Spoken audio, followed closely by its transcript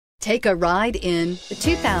Take a ride in the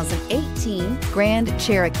 2018 Grand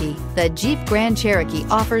Cherokee. The Jeep Grand Cherokee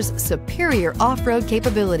offers superior off-road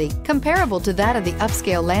capability comparable to that of the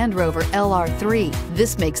upscale Land Rover LR3.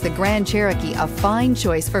 This makes the Grand Cherokee a fine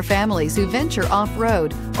choice for families who venture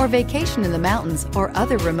off-road or vacation in the mountains or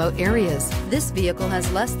other remote areas. This vehicle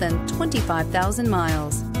has less than 25,000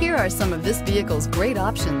 miles. Here are some of this vehicle's great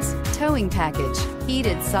options: towing package,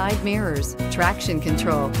 heated side mirrors, traction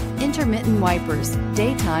control, intermittent wipers,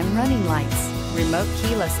 daytime running lights, remote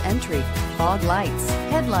keyless entry, fog lights,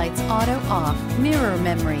 headlights auto off, mirror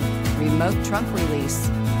memory, remote trunk release.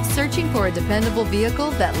 Searching for a dependable vehicle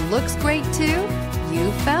that looks great too?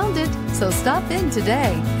 You found it, so stop in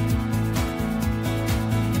today.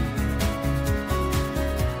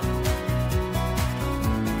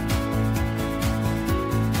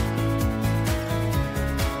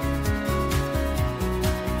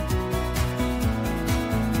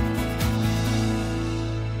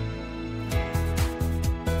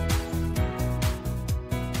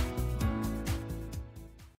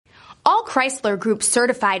 All Chrysler Group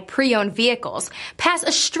certified pre-owned vehicles pass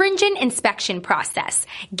a stringent inspection process,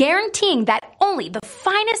 guaranteeing that only the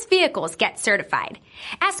finest vehicles get certified.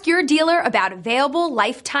 Ask your dealer about available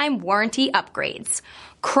lifetime warranty upgrades.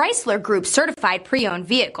 Chrysler Group certified pre-owned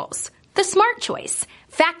vehicles, the smart choice,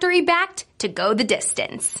 factory backed to go the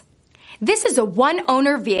distance. This is a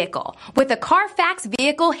one-owner vehicle with a CARFAX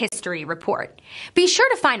Vehicle History Report. Be sure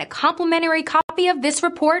to find a complimentary copy of this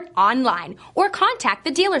report online or contact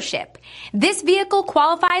the dealership. This vehicle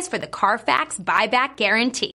qualifies for the CARFAX Buyback Guarantee.